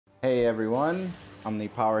Hey everyone,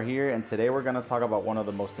 OmniPower here, and today we're going to talk about one of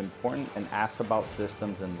the most important and asked about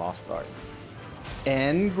systems in Lost Art.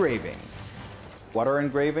 Engravings. What are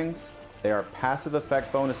engravings? They are passive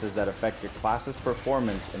effect bonuses that affect your class's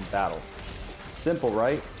performance in battle. Simple,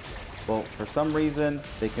 right? Well, for some reason,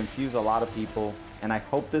 they confuse a lot of people, and I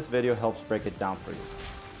hope this video helps break it down for you.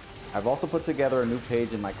 I've also put together a new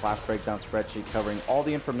page in my class breakdown spreadsheet covering all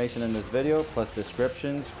the information in this video, plus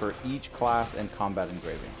descriptions for each class and combat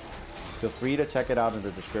engraving. Feel free to check it out in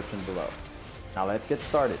the description below. Now let's get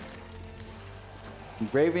started.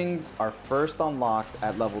 Engravings are first unlocked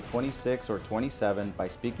at level 26 or 27 by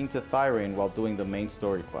speaking to Thyrain while doing the main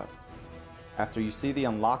story quest. After you see the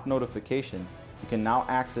unlock notification, you can now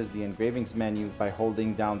access the engravings menu by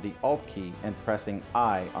holding down the Alt key and pressing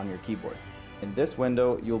I on your keyboard. In this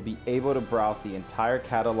window, you'll be able to browse the entire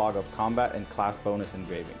catalog of combat and class bonus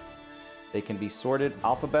engravings. They can be sorted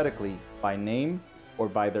alphabetically by name or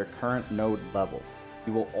by their current node level.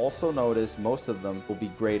 You will also notice most of them will be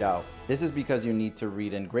grayed out. This is because you need to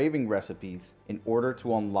read engraving recipes in order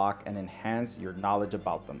to unlock and enhance your knowledge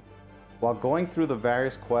about them. While going through the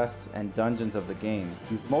various quests and dungeons of the game,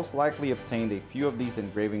 you've most likely obtained a few of these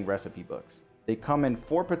engraving recipe books. They come in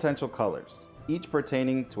 4 potential colors, each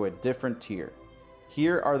pertaining to a different tier.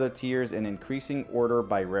 Here are the tiers in increasing order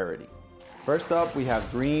by rarity. First up, we have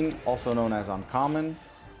green, also known as uncommon.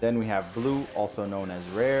 Then we have blue, also known as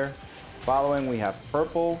rare. Following, we have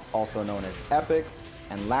purple, also known as epic.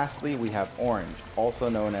 And lastly, we have orange, also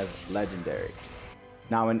known as legendary.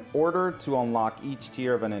 Now, in order to unlock each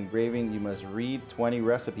tier of an engraving, you must read 20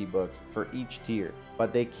 recipe books for each tier,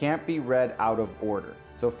 but they can't be read out of order.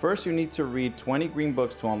 So first you need to read 20 green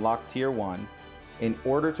books to unlock tier 1 in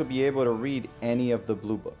order to be able to read any of the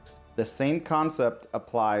blue books. The same concept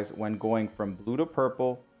applies when going from blue to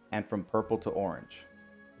purple and from purple to orange.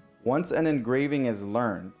 Once an engraving is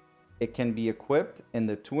learned, it can be equipped in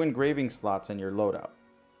the 2 engraving slots in your loadout.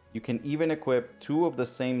 You can even equip 2 of the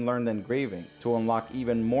same learned engraving to unlock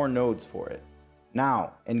even more nodes for it.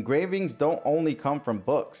 Now, engravings don't only come from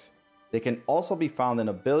books. They can also be found in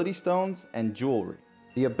ability stones and jewelry.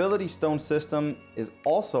 The ability stone system is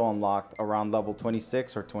also unlocked around level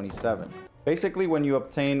 26 or 27. Basically, when you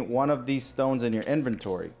obtain one of these stones in your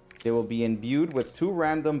inventory, they will be imbued with 2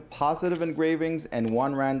 random positive engravings and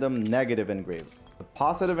 1 random negative engraving. The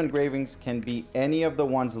positive engravings can be any of the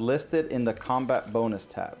ones listed in the combat bonus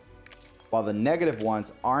tab, while the negative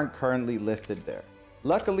ones aren't currently listed there.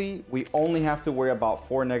 Luckily, we only have to worry about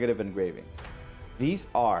 4 negative engravings. These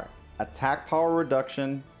are attack power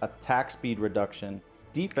reduction, attack speed reduction,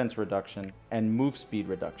 defense reduction, and move speed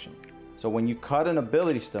reduction. So when you cut an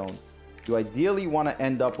ability stone, you ideally want to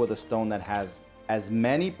end up with a stone that has as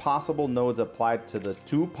many possible nodes applied to the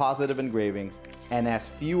 2 positive engravings and as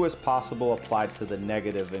few as possible applied to the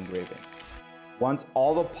negative engraving. Once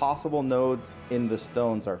all the possible nodes in the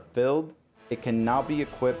stones are filled, it can now be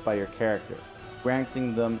equipped by your character,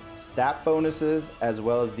 granting them stat bonuses as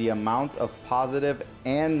well as the amount of positive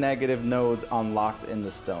and negative nodes unlocked in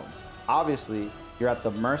the stone. Obviously, you're at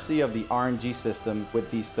the mercy of the RNG system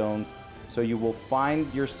with these stones, so you will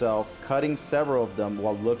find yourself cutting several of them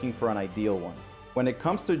while looking for an ideal one. When it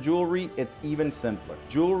comes to jewelry, it's even simpler.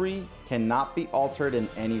 Jewelry cannot be altered in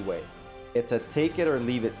any way. It's a take it or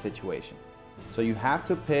leave it situation. So you have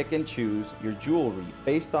to pick and choose your jewelry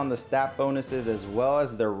based on the stat bonuses as well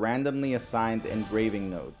as their randomly assigned engraving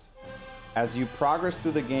nodes. As you progress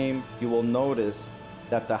through the game, you will notice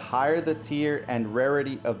that the higher the tier and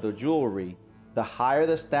rarity of the jewelry, the higher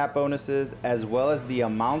the stat bonuses as well as the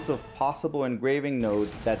amount of possible engraving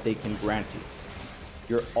nodes that they can grant you.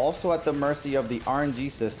 You're also at the mercy of the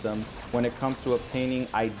RNG system when it comes to obtaining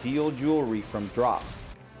ideal jewelry from drops.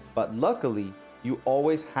 But luckily, you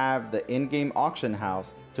always have the in-game auction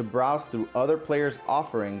house to browse through other players'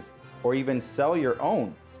 offerings or even sell your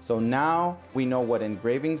own. So now we know what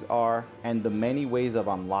engravings are and the many ways of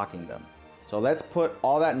unlocking them. So let's put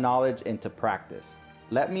all that knowledge into practice.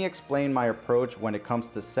 Let me explain my approach when it comes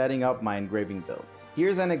to setting up my engraving builds.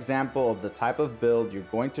 Here's an example of the type of build you're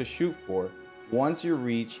going to shoot for once you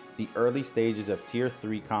reach the early stages of tier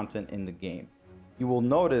 3 content in the game. You will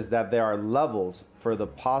notice that there are levels for the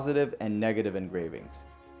positive and negative engravings.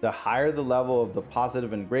 The higher the level of the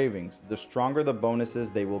positive engravings, the stronger the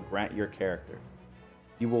bonuses they will grant your character.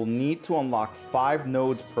 You will need to unlock 5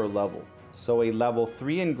 nodes per level, so a level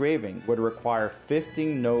 3 engraving would require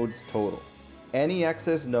 15 nodes total. Any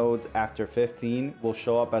excess nodes after 15 will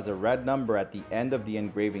show up as a red number at the end of the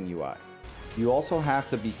engraving UI. You also have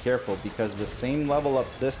to be careful because the same level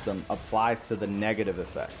up system applies to the negative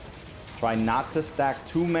effects. Try not to stack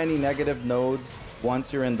too many negative nodes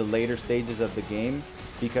once you're in the later stages of the game,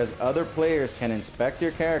 because other players can inspect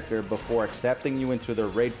your character before accepting you into their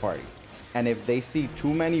raid parties. And if they see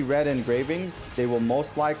too many red engravings, they will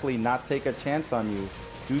most likely not take a chance on you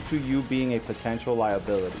due to you being a potential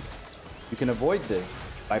liability. You can avoid this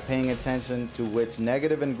by paying attention to which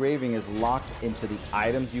negative engraving is locked into the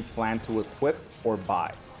items you plan to equip or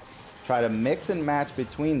buy. Try to mix and match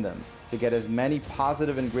between them to get as many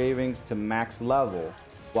positive engravings to max level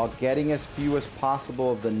while getting as few as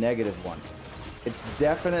possible of the negative ones. It's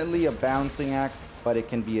definitely a balancing act, but it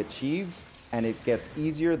can be achieved, and it gets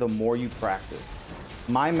easier the more you practice.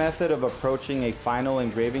 My method of approaching a final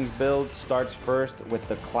engravings build starts first with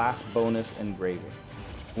the class bonus engraving.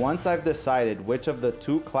 Once I've decided which of the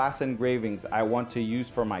 2 class engravings I want to use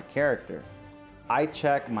for my character, I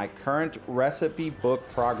check my current recipe book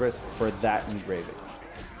progress for that engraving.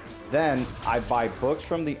 Then I buy books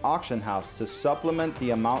from the auction house to supplement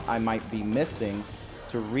the amount I might be missing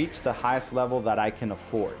to reach the highest level that I can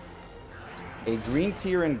afford. A green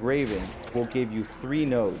tier engraving will give you 3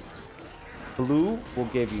 nodes. Blue will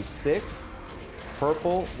give you 6,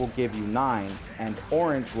 purple will give you 9, and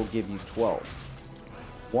orange will give you 12.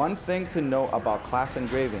 One thing to know about class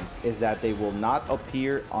engravings is that they will not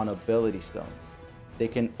appear on ability stones. They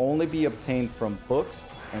can only be obtained from books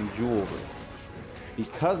and jewelry.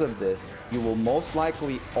 Because of this, you will most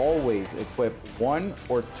likely always equip 1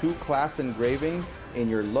 or 2 class engravings in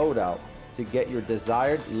your loadout to get your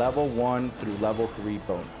desired level 1 through level 3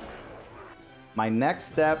 bonus. My next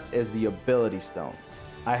step is the ability stone.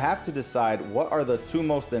 I have to decide what are the 2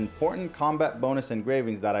 most important combat bonus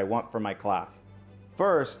engravings that I want for my class.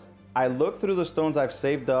 First, I look through the stones I've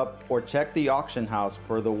saved up or check the auction house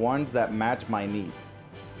for the ones that match my needs.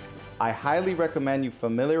 I highly recommend you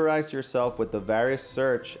familiarize yourself with the various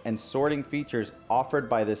search and sorting features offered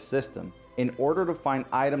by this system in order to find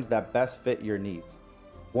items that best fit your needs.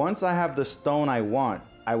 Once I have the stone I want,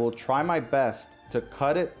 I will try my best to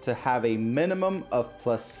cut it to have a minimum of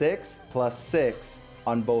 +6/+6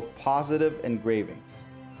 on both positive engravings,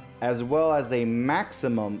 as well as a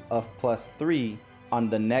maximum of +3 on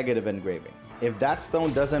the negative engraving. If that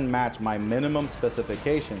stone doesn't match my minimum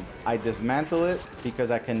specifications, I dismantle it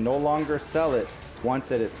because I can no longer sell it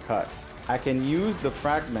once it is cut. I can use the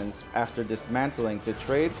fragments after dismantling to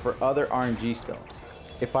trade for other RNG stones.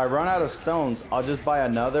 If I run out of stones, I'll just buy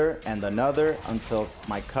another and another until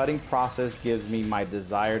my cutting process gives me my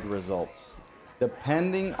desired results.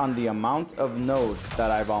 Depending on the amount of nodes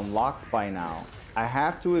that I've unlocked by now, I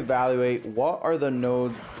have to evaluate what are the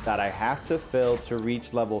nodes that I have to fill to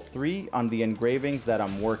reach level 3 on the engravings that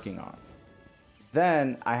I'm working on.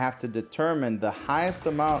 Then I have to determine the highest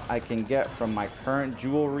amount I can get from my current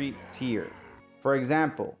jewelry tier. For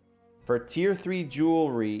example, for tier 3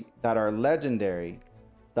 jewelry that are legendary,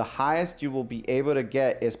 the highest you will be able to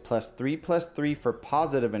get is +3/+3 for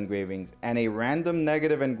positive engravings and a random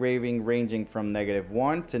negative engraving ranging from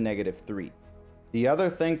 -1 to -3. The other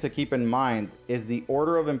thing to keep in mind is the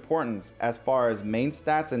order of importance as far as main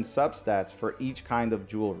stats and substats for each kind of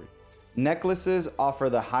jewelry. Necklaces offer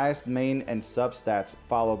the highest main and substats,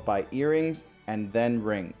 followed by earrings and then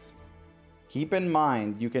rings. Keep in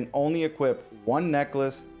mind you can only equip 1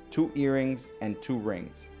 necklace, 2 earrings, and 2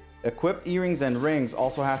 rings. Equipped earrings and rings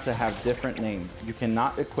also have to have different names. You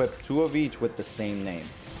cannot equip 2 of each with the same name.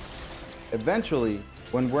 Eventually,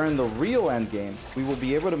 when we're in the real endgame, we will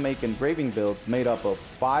be able to make engraving builds made up of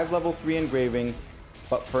 5 level 3 engravings,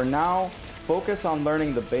 but for now, focus on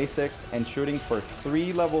learning the basics and shooting for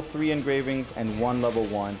 3 level 3 engravings and 1 level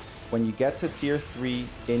 1 when you get to tier 3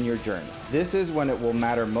 in your journey. This is when it will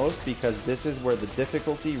matter most because this is where the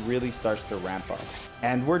difficulty really starts to ramp up.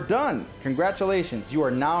 And we're done! Congratulations, you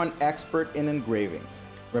are now an expert in engravings.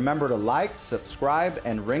 Remember to like, subscribe,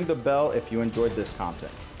 and ring the bell if you enjoyed this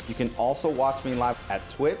content. You can also watch me live at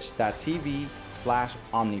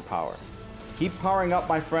twitch.tv/OmniPower. Keep powering up,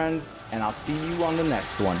 my friends, and I'll see you on the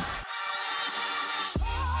next one.